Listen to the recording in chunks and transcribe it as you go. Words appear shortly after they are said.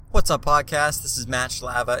What's up, podcast? This is Matt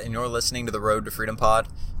Schlava, and you're listening to the Road to Freedom Pod.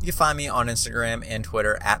 You can find me on Instagram and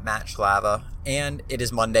Twitter at Matt Schlava, and it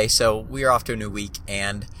is Monday, so we are off to a new week,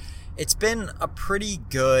 and it's been a pretty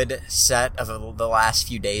good set of the last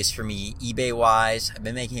few days for me, eBay-wise. I've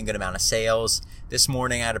been making a good amount of sales. This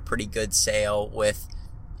morning, I had a pretty good sale with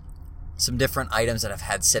some different items that I've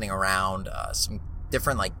had sitting around, some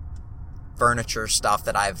different, furniture stuff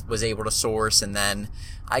that I was able to source, and then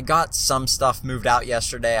I got some stuff moved out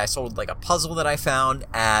yesterday. I sold a puzzle that I found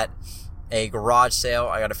at a garage sale.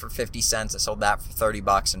 I got it for 50 cents. I sold that for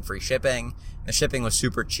 $30 and free shipping. The shipping was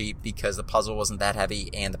super cheap because the puzzle wasn't that heavy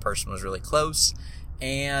and the person was really close.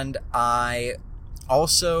 And I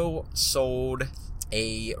also sold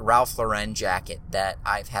a Ralph Lauren jacket that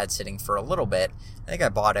I've had sitting for a little bit. I think I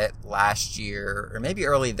bought it last year or maybe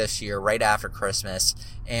early this year, right after Christmas.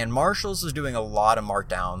 And Marshalls was doing a lot of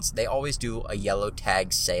markdowns. They always do a yellow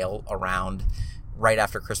tag sale around right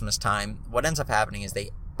after Christmas time. What ends up happening is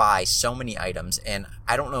they buy so many items, and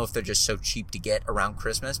I don't know if they're just so cheap to get around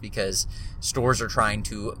Christmas because stores are trying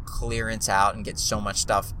to clearance out and get so much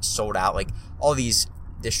stuff sold out. Like all these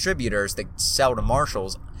distributors that sell to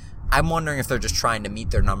Marshalls, I'm wondering if they're just trying to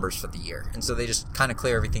meet their numbers for the year. And so they just kind of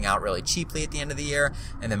clear everything out really cheaply at the end of the year.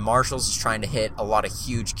 And then Marshalls is trying to hit a lot of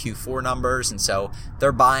huge Q4 numbers. And so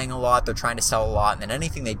they're buying a lot. They're trying to sell a lot. And then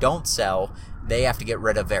anything they don't sell, they have to get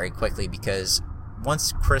rid of very quickly because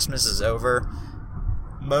once Christmas is over,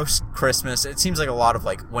 most Christmas, it seems like a lot of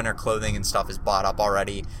winter clothing and stuff is bought up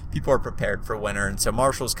already. People are prepared for winter, and so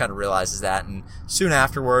Marshalls kind of realizes that, and soon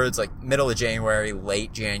afterwards, middle of January,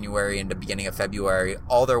 late January into beginning of February,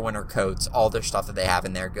 all their winter coats, all their stuff that they have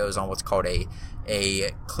in there goes on what's called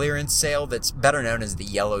a clearance sale that's better known as the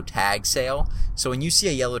yellow tag sale. So when you see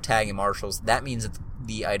a yellow tag in Marshalls, that means that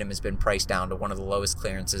the item has been priced down to one of the lowest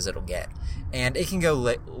clearances it'll get. And it can go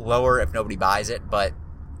lower if nobody buys it, but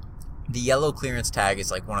the yellow clearance tag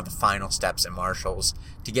is one of the final steps in Marshalls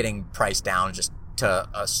to getting priced down just to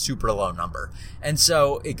a super low number. And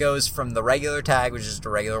so it goes from the regular tag, which is just a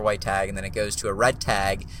regular white tag, and then it goes to a red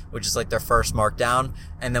tag, which is their first markdown.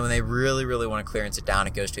 And then when they really, really want to clearance it down,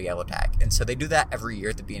 it goes to a yellow tag. And so they do that every year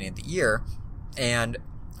at the beginning of the year. And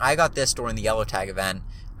I got this during the yellow tag event.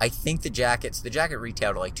 I think the jacket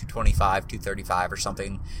retailed at $225, $235 or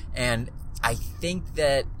something. And I think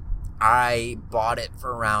that I bought it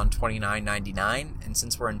for around $29.99, and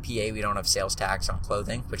since we're in PA, we don't have sales tax on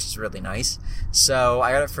clothing, which is really nice. So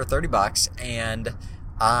I got it for $30, and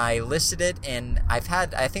I listed it, and I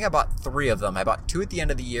think I bought 3 of them. I bought 2 at the end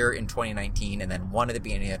of the year in 2019, and then 1 at the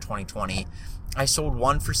beginning of 2020. I sold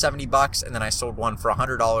 1 for $70, and then I sold 1 for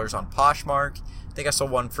 $100 on Poshmark. I think I sold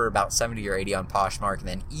 1 for about $70 or $80 on Poshmark, and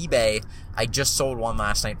then eBay, I just sold 1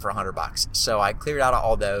 last night for $100. So I cleared out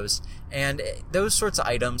all those, and those sorts of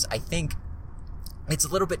items, I think it's a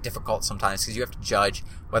little bit difficult sometimes because you have to judge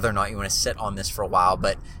whether or not you want to sit on this for a while.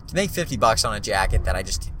 But to make $50 on a jacket that I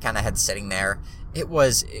just kind of had sitting there, it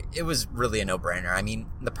was really a no-brainer. I mean,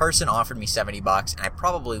 the person offered me $70,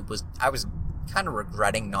 and I was kind of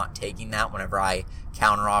regretting not taking that whenever I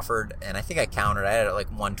counter offered, and I think I had it at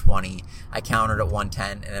 120, I countered at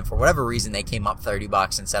 110, and then for whatever reason they came up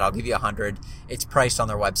 $30 and said I'll give you 100. It's priced on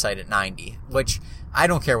their website at 90, which I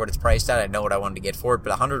don't care what it's priced at. I know what I wanted to get for it,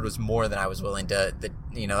 but 100 was more than I was willing to.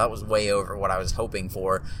 That was way over what I was hoping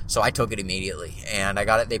for, so I took it immediately, and I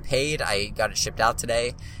got it. They paid. I got it shipped out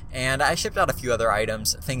today, and I shipped out a few other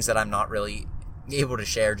items, things that I'm not really able to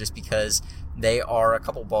share just because they are a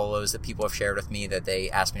couple bolos that people have shared with me that they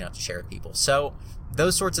asked me not to share with people. So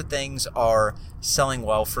those sorts of things are selling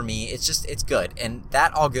well for me. It's good. And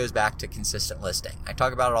that all goes back to consistent listing. I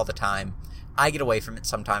talk about it all the time. I get away from it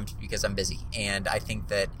sometimes because I'm busy. And I think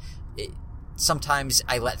that sometimes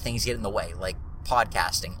I let things get in the way, like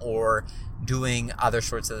podcasting or doing other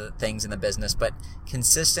sorts of things in the business. But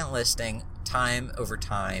consistent listing, time over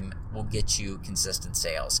time, will get you consistent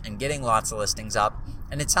sales and getting lots of listings up.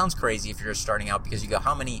 And it sounds crazy if you're just starting out because you go,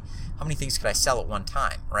 how many things could I sell at one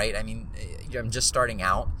time, right? I mean, I'm just starting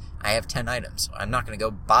out. I have 10 items. I'm not going to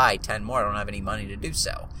go buy 10 more. I don't have any money to do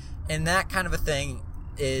so. And that kind of a thing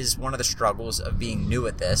is one of the struggles of being new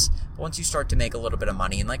at this. But once you start to make a little bit of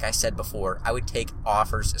money, and like I said before, I would take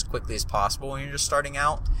offers as quickly as possible when you're just starting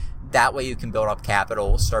out. That way you can build up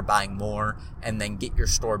capital, start buying more, and then get your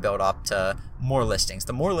store built up to more listings.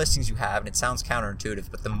 The more listings you have, and it sounds counterintuitive,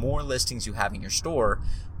 but the more listings you have in your store,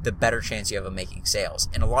 the better chance you have of making sales.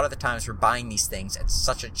 And a lot of the times we're buying these things at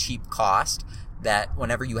such a cheap cost that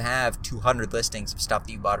whenever you have 200 listings of stuff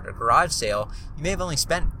that you bought at a garage sale, you may have only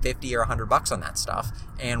spent $50 or $100 on that stuff,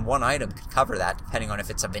 and one item could cover that, depending on if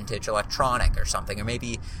it's a vintage electronic or something, or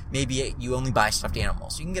maybe you only buy stuffed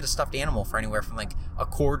animals. You can get a stuffed animal for anywhere from like a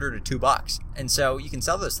quarter to $2, and so you can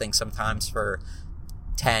sell those things sometimes for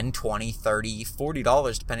 $10, $20, $30,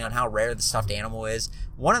 $40, depending on how rare the stuffed animal is.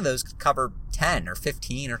 One of those could cover 10 or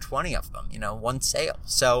 15 or 20 of them, one sale.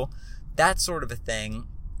 So that sort of a thing,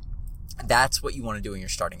 that's what you want to do when you're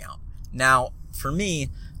starting out. Now, for me,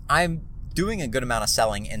 I'm doing a good amount of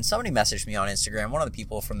selling, and somebody messaged me on Instagram, one of the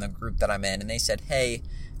people from the group that I'm in, and they said, hey,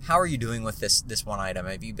 how are you doing with this one item?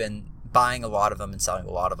 Have you been buying a lot of them and selling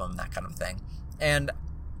a lot of them, that kind of thing? And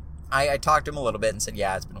I talked to him a little bit and said,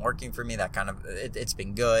 yeah, it's been working for me, it's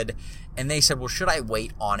been good. And they said, well, should I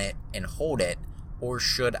wait on it and hold it, or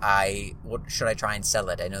should I try and sell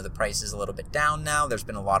it? I know the price is a little bit down now. There's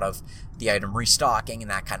been a lot of the item restocking and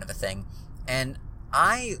that kind of a thing. And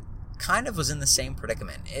I kind of was in the same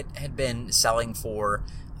predicament. It had been selling for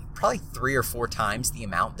probably 3 or 4 times the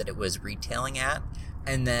amount that it was retailing at.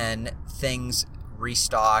 And then things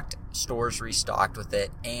restocked, stores restocked with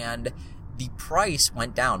it, and the price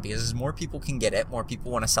went down because as more people can get it, more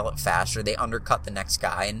people want to sell it faster. They undercut the next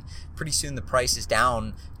guy, and pretty soon the price is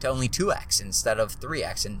down to only 2x instead of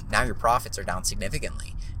 3x, and now your profits are down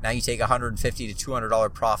significantly. Now you take a $150 to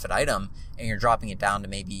 $200 profit item and you're dropping it down to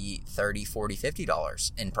maybe $30, $40,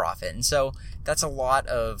 $50 in profit. And so that's a lot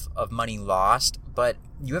of money lost, but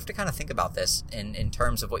you have to kind of think about this in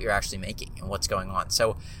terms of what you're actually making and what's going on.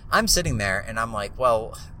 So I'm sitting there and I'm like,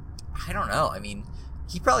 well, I don't know. I mean,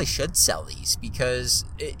 he probably should sell these because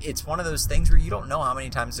it's one of those things where you don't know how many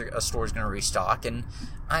times a store is going to restock. And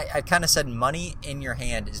I kind of said money in your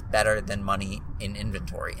hand is better than money in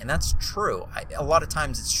inventory. And that's true. A lot of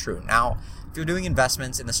times it's true. Now, if you're doing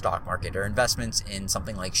investments in the stock market or investments in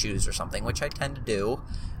something like shoes or something, which I tend to do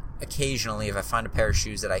occasionally if I find a pair of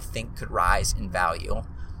shoes that I think could rise in value,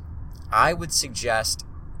 I would suggest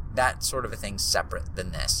that sort of a thing separate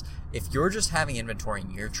than this. If you're just having inventory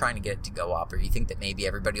and you're trying to get it to go up, or you think that maybe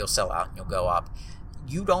everybody will sell out and you'll go up,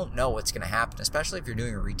 you don't know what's going to happen, especially if you're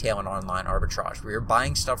doing a retail and online arbitrage, where you're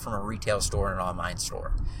buying stuff from a retail store and an online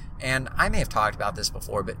store. And I may have talked about this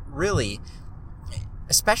before, but really,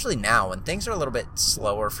 especially now when things are a little bit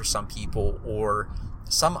slower for some people, or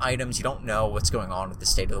some items you don't know what's going on with the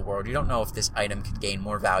state of the world. You don't know if this item could gain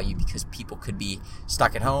more value because people could be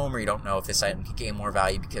stuck at home, or you don't know if this item could gain more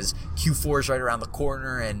value because Q4 is right around the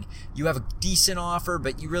corner and you have a decent offer,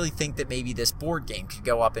 but you really think that maybe this board game could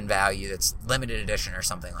go up in value that's limited edition or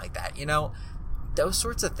something like that. Those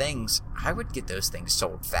sorts of things, I would get those things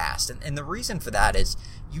sold fast. And the reason for that is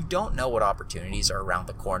you don't know what opportunities are around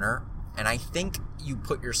the corner. And I think you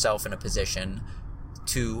put yourself in a position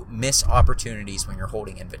to miss opportunities when you're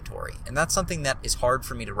holding inventory. And that's something that is hard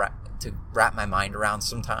for me to wrap my mind around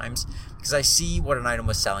sometimes, because I see what an item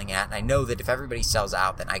was selling at, and I know that if everybody sells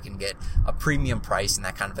out, then I can get a premium price and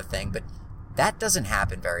that kind of a thing. But that doesn't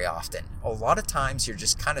happen very often. A lot of times you're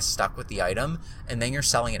just kind of stuck with the item, and then you're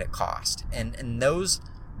selling it at cost. And those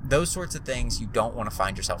sorts of things, you don't want to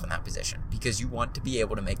find yourself in that position, because you want to be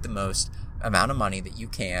able to make the most amount of money that you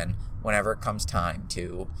can whenever it comes time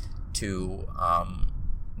to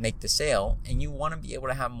make the sale, and you want to be able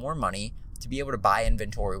to have more money to be able to buy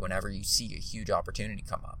inventory whenever you see a huge opportunity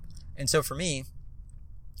come up. And so for me,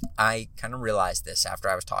 I kind of realized this after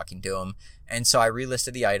I was talking to him, and so I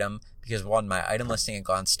relisted the item because, one, my item listing had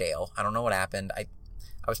gone stale. I don't know what happened. I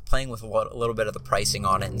was playing with a little bit of the pricing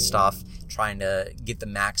on it and stuff, trying to get the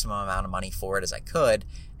maximum amount of money for it as I could.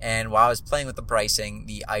 And while I was playing with the pricing,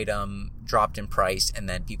 the item dropped in price, and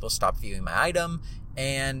then people stopped viewing my item,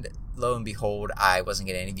 and lo and behold, I wasn't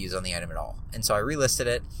getting any views on the item at all. And so I relisted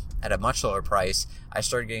it at a much lower price. I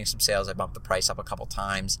started getting some sales. I bumped the price up a couple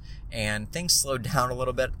times, and things slowed down a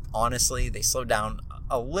little bit. Honestly, they slowed down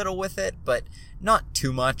a little with it, but not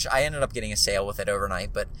too much. I ended up getting a sale with it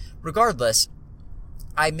overnight, but regardless,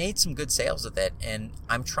 I made some good sales with it, and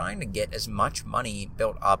I'm trying to get as much money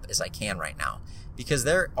built up as I can right now, because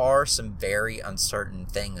there are some very uncertain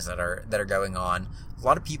things that are going on. A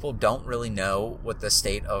lot of people don't really know what the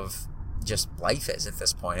state of just life is at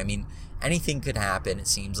this point. I mean, anything could happen. It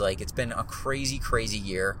seems like it's been a crazy, crazy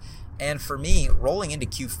year. And for me, rolling into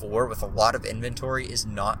Q4 with a lot of inventory is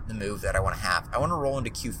not the move that I want to have. I want to roll into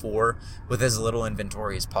Q4 with as little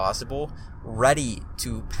inventory as possible, ready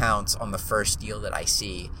to pounce on the first deal that I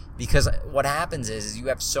see. Because what happens is you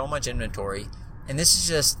have so much inventory, and this is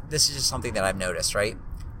just something that I've noticed, right?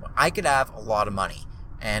 I could have a lot of money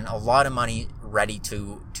and a lot of money ready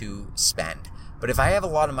to spend. But if I have a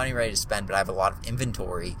lot of money ready to spend, but I have a lot of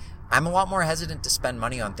inventory, I'm a lot more hesitant to spend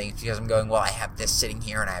money on things because I'm going, well, I have this sitting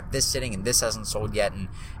here and I have this sitting and this hasn't sold yet. And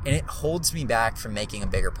it holds me back from making a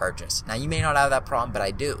bigger purchase. Now, you may not have that problem, but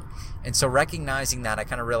I do. And so recognizing that, I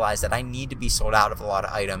kind of realized that I need to be sold out of a lot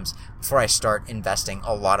of items before I start investing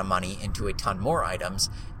a lot of money into a ton more items.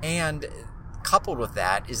 And coupled with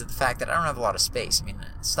that is the fact that I don't have a lot of space. I mean,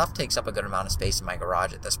 stuff takes up a good amount of space in my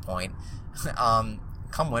garage at this point.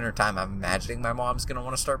 Come wintertime, I'm imagining my mom's going to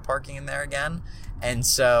want to start parking in there again. And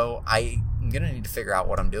so I'm going to need to figure out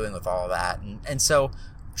what I'm doing with all of that. And so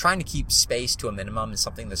trying to keep space to a minimum is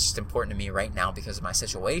something that's just important to me right now because of my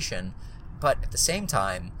situation. But at the same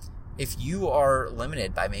time, if you are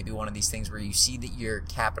limited by maybe one of these things where you see that your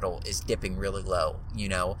capital is dipping really low,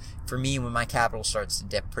 for me, when my capital starts to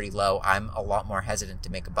dip pretty low, I'm a lot more hesitant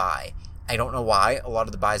to make a buy. I don't know why. A lot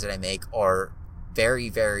of the buys that I make are very,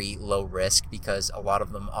 very low risk because a lot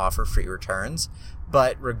of them offer free returns.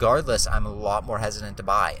 But regardless, I'm a lot more hesitant to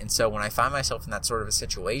buy. And so when I find myself in that sort of a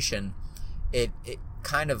situation, it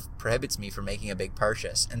kind of prohibits me from making a big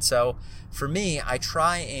purchase. And so for me, I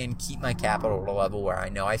try and keep my capital at a level where I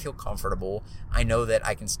know I feel comfortable. I know that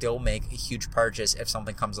I can still make a huge purchase if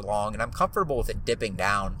something comes along, and I'm comfortable with it dipping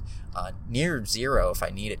down near zero if I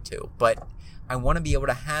need it to. But I want to be able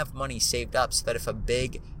to have money saved up so that if a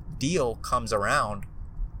big deal comes around,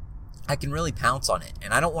 I can really pounce on it.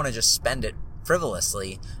 And I don't want to just spend it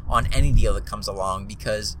frivolously on any deal that comes along,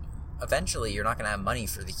 because eventually you're not going to have money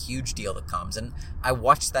for the huge deal that comes. And I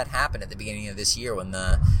watched that happen at the beginning of this year when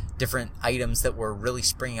the different items that were really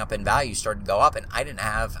springing up in value started to go up, and I didn't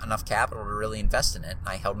have enough capital to really invest in it. And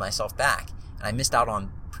I held myself back, and I missed out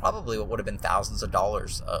on probably what would have been thousands of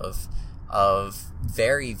dollars of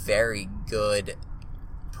very, very good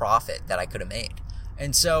profit that I could have made.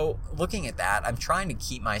 And so looking at that, I'm trying to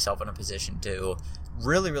keep myself in a position to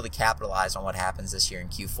really, really capitalize on what happens this year in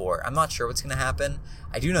Q4. I'm not sure what's going to happen.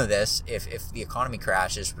 I do know this: if the economy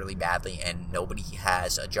crashes really badly and nobody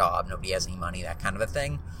has a job, nobody has any money, that kind of a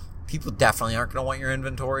thing, people definitely aren't going to want your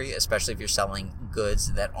inventory, especially if you're selling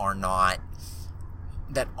goods that aren't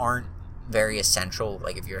very essential.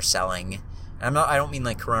 Like if you're selling, and I don't mean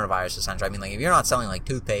like coronavirus essential. I mean like if you're not selling like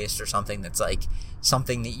toothpaste or something that's like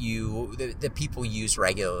something that people use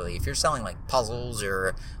regularly. If you're selling like puzzles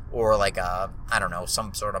or like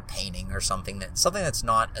some sort of painting or something that's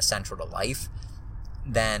not essential to life,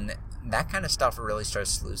 then that kind of stuff really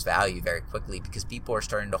starts to lose value very quickly because people are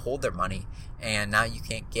starting to hold their money, and now you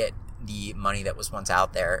can't get the money that was once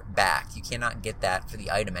out there back. You cannot get that for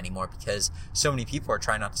the item anymore because so many people are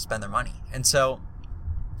trying not to spend their money. And so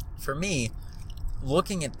for me,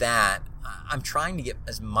 looking at that, I'm trying to get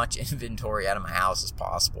as much inventory out of my house as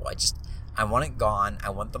possible. I want it gone. I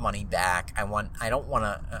want the money back. I'm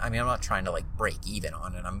not trying to like break even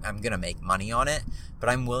on it. I'm going to make money on it, but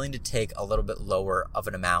I'm willing to take a little bit lower of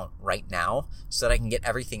an amount right now so that I can get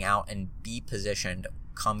everything out and be positioned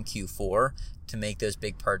come Q4 to make those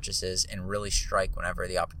big purchases and really strike whenever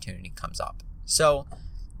the opportunity comes up. So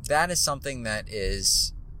that is something that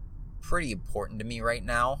is pretty important to me right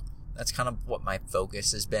now. That's kind of what my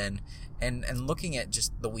focus has been. And looking at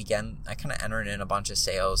just the weekend, I kind of entered in a bunch of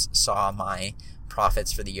sales, saw my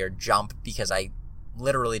profits for the year jump because I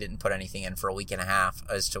literally didn't put anything in for a week and a half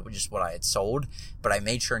as to just what I had sold. But I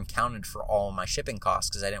made sure and counted for all of my shipping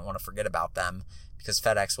costs because I didn't want to forget about them, because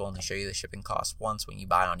FedEx will only show you the shipping cost once when you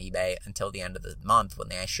buy on eBay until the end of the month when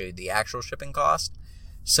they show you the actual shipping cost.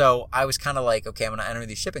 So I was kind of like, okay, I'm going to enter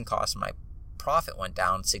these shipping costs, and my profit went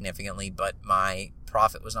down significantly, but my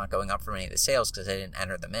profit was not going up from any of the sales because I didn't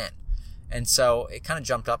enter them in. And so it kind of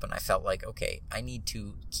jumped up, and I felt like, okay, I need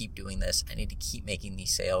to keep doing this. I need to keep making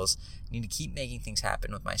these sales. I need to keep making things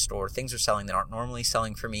happen with my store. Things are selling that aren't normally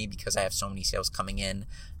selling for me because I have so many sales coming in,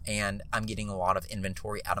 and I'm getting a lot of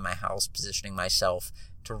inventory out of my house, positioning myself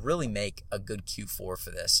to really make a good Q4 for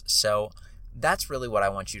this. So that's really what I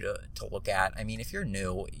want you to look at. I mean, if you're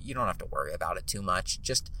new, you don't have to worry about it too much.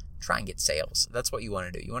 Just try and get sales. That's what you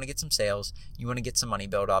want to do. You want to get some sales. You want to get some money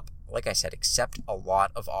built up. Like I said, accept a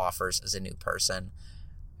lot of offers as a new person.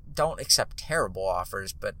 Don't accept terrible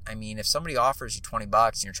offers, but I mean, if somebody offers you $20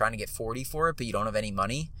 and you're trying to get 40 for it, but you don't have any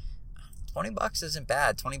money, $20 isn't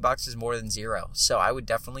bad. $20 is more than zero. So I would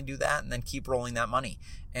definitely do that and then keep rolling that money.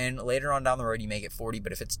 And later on down the road, you may get 40,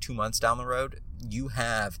 but if it's 2 months down the road, you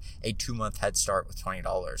have a 2-month head start with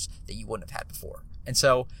 $20 that you wouldn't have had before. And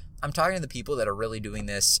so I'm talking to the people that are really doing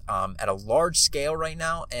this at a large scale right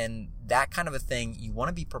now, and that kind of a thing, you want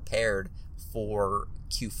to be prepared for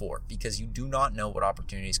Q4 because you do not know what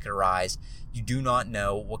opportunities could arise. You do not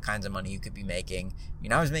know what kinds of money you could be making. I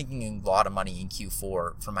mean, I was making a lot of money in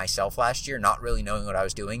Q4 for myself last year, not really knowing what I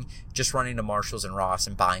was doing, just running to Marshalls and Ross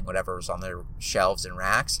and buying whatever was on their shelves and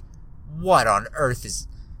racks. what on earth is...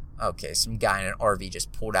 Okay, some guy in an RV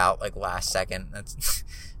just pulled out like last second. That's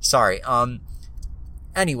sorry.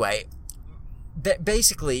 Anyway,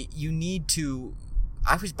 basically you need to...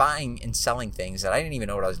 I was buying and selling things that I didn't even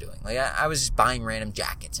know what I was doing. Like I was just buying random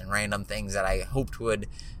jackets and random things that I hoped would...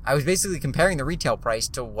 I was basically comparing the retail price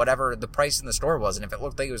to whatever the price in the store was, and if it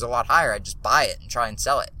looked like it was a lot higher, I'd just buy it and try and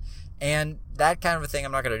sell it. And that kind of a thing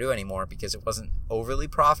I'm not going to do anymore because it wasn't overly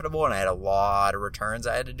profitable and I had a lot of returns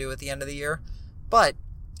I had to do at the end of the year. But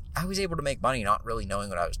I was able to make money not really knowing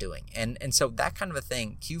what I was doing. And so that kind of a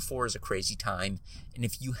thing, Q4 is a crazy time. And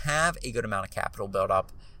if you have a good amount of capital built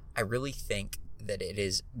up, I really think that it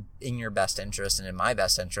is in your best interest and in my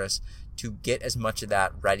best interest to get as much of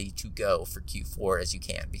that ready to go for Q4 as you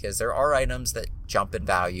can, because there are items that jump in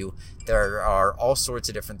value. There are all sorts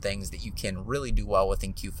of different things that you can really do well with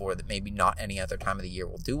in Q4 that maybe not any other time of the year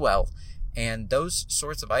will do well. And those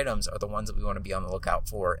sorts of items are the ones that we want to be on the lookout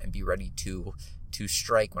for and be ready to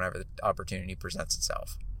strike whenever the opportunity presents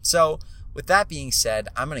itself. So with that being said,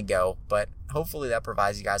 I'm going to go, but hopefully that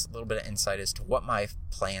provides you guys a little bit of insight as to what my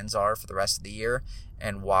plans are for the rest of the year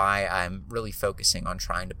and why I'm really focusing on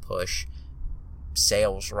trying to push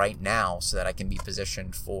sales right now so that I can be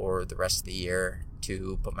positioned for the rest of the year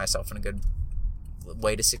to put myself in a good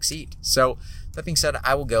way to succeed. So that being said,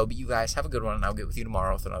 I will go, but you guys have a good one, and I'll get with you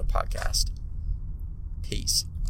tomorrow with another podcast. Peace.